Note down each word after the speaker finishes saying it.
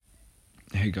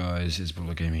Hey guys, it's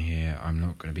Brawler Gaming here. I'm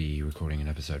not going to be recording an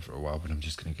episode for a while, but I'm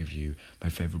just going to give you my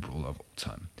favourite brawler of all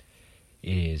time.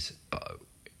 It is Bo.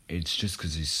 It's just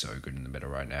because he's so good in the meta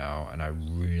right now, and I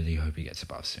really hope he gets a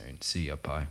buff soon. See ya, bye.